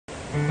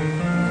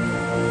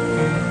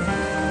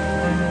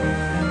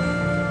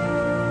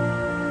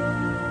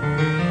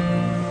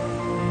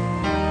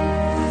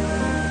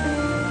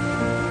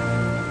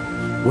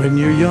When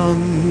you're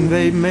young,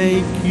 they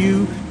make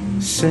you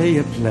say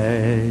a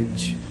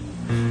pledge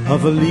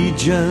of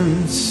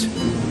allegiance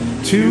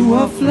to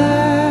a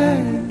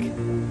flag.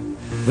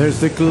 There's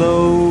the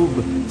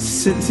globe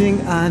sitting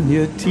on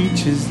your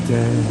teacher's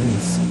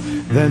desk.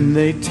 Then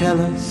they tell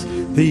us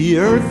the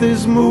earth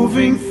is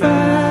moving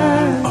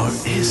fast.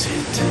 Or is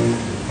it?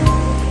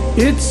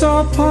 It's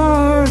all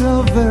part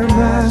of their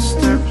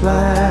master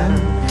plan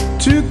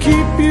to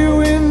keep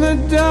you in the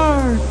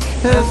dark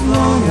as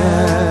long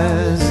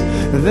as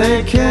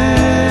they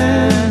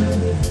can.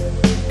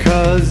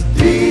 'Cause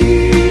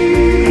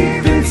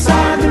deep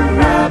inside the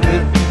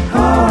rabbit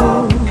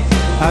hole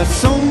are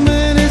so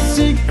many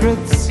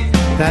secrets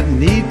that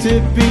need to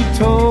be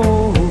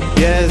told.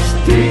 Yes,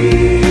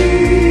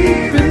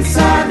 deep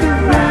inside the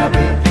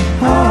rabbit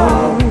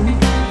hole,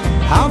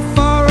 how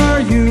far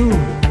are you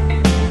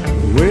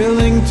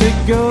willing to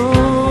go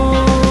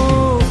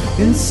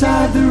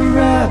inside the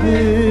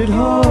rabbit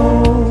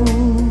hole?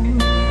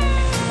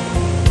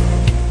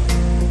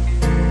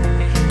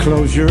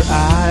 Close your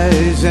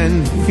eyes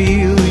and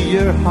feel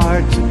your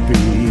heart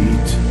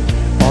beat.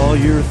 All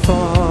your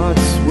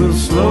thoughts will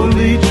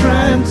slowly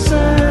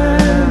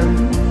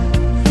transcend.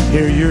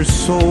 Hear your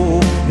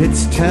soul,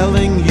 it's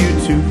telling you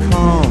to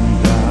calm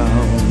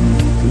down.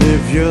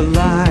 Live your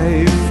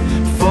life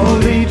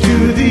fully to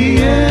the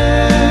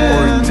end.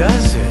 Or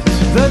does it?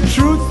 The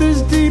truth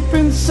is deep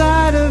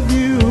inside of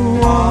you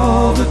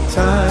all the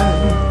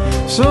time.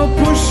 So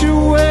push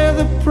away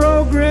the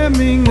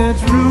programming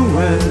that's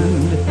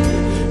ruined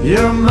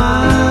your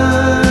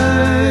minds.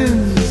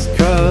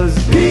 'Cause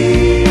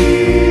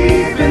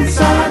deep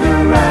inside the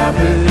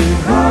rabbit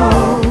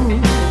hole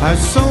are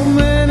so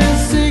many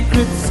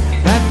secrets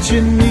that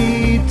you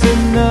need to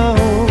know.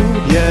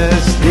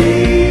 Yes,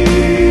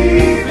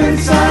 deep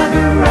inside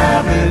the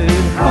rabbit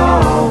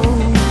hole,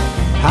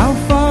 how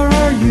far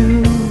are you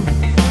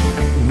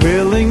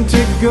willing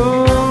to go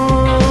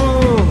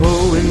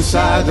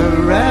inside the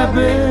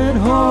rabbit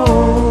hole?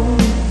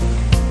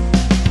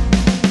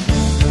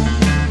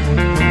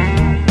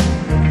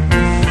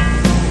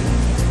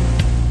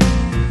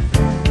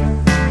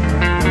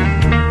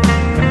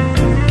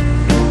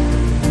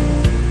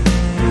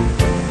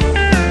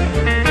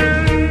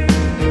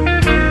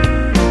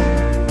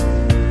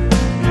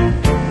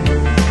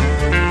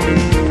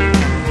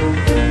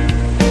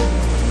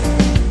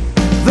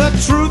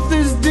 Truth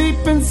is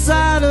deep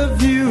inside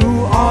of you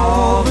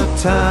all the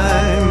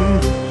time.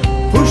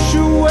 Push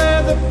away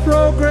the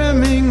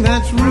programming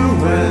that's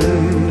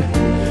ruined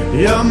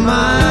your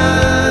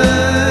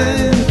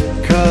mind.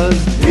 'Cause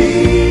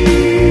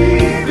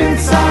deep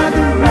inside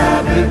the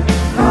rabbit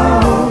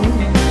hole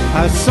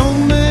are so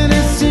many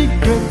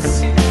secrets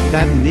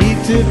that need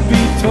to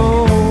be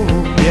told.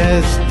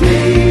 Yes,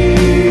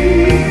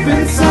 deep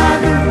inside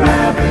the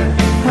rabbit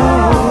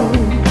hole,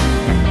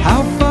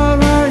 how far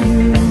are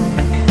you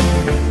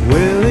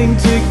willing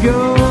to go